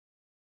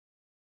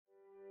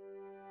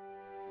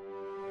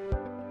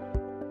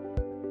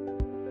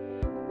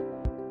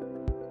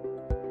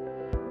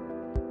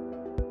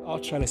Our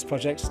Trellis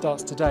project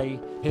starts today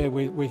here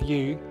with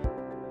you.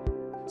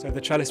 So the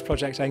Trellis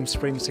project aims to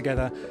bring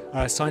together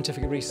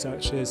scientific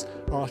researchers,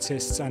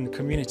 artists and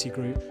community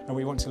group, and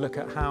we want to look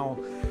at how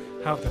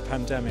the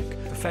pandemic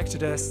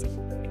affected us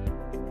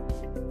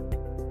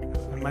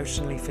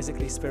emotionally,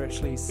 physically,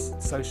 spiritually,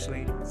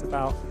 socially. It's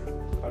about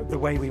the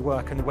way we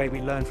work and the way we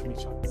learn from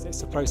each other.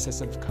 It's a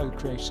process of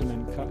co-creation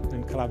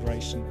and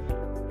collaboration.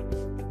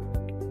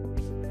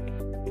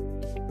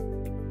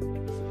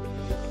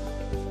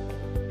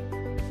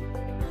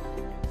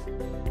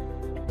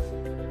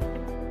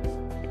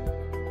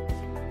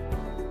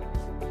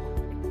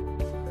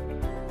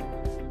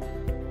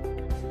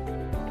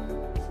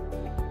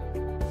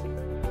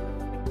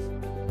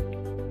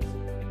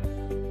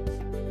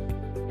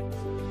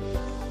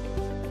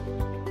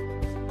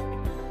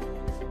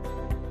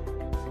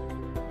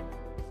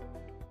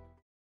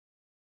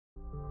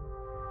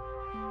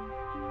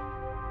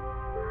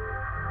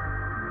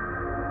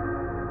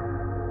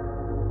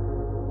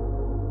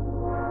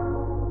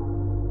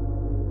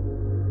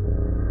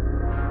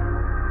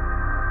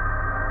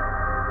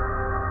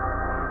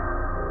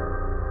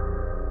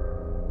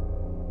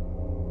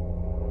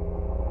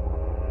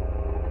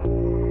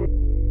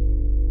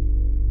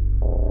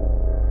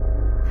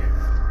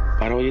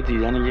 برای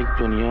دیدن یک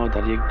دنیا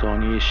در یک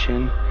دانه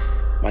شن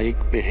و یک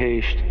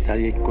بهشت در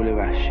یک گل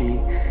وحشی،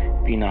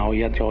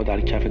 بی‌نهایت را در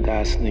کف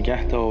دست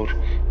نگه دار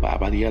و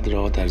ابدیت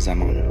را در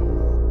زمان.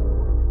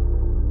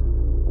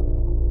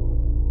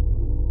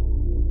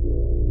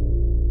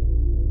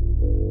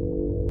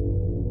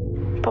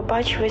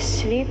 Побач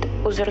весь світ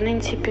у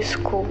зернинці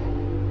піску,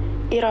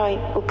 і рай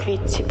у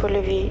квітці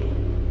польовій.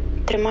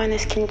 Тримай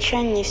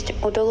нескінченність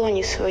у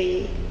долоні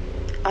своїй,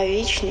 а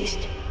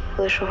вічність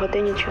лише у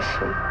годині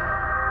часу.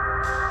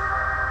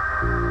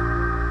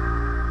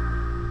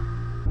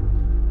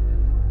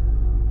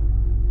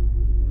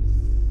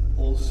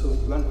 Also,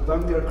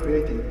 when we are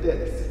creating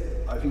death,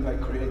 I think I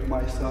create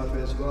myself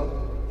as well.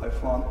 I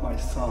found my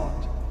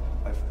sound,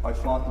 I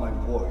found my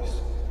voice,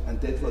 and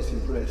that was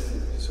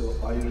impressive. So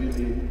I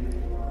really,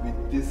 with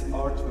this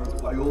artwork,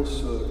 I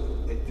also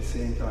at the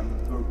same time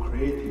were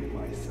creating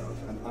myself,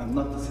 and I'm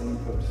not the same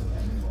person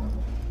anymore.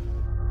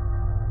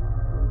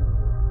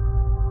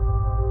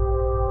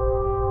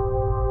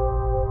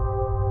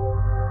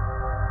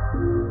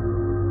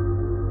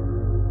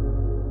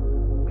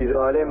 Bir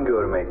alem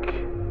görmek,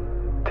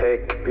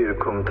 tek bir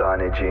kum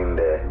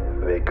taneciğinde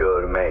ve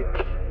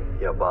görmek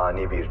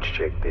yabani bir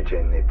çiçekte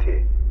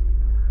cenneti.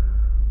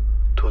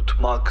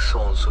 Tutmak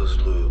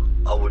sonsuzluğu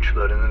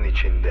avuçlarının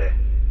içinde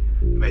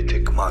ve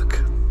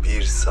tıkmak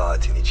bir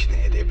saatin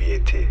içine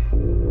edebiyeti.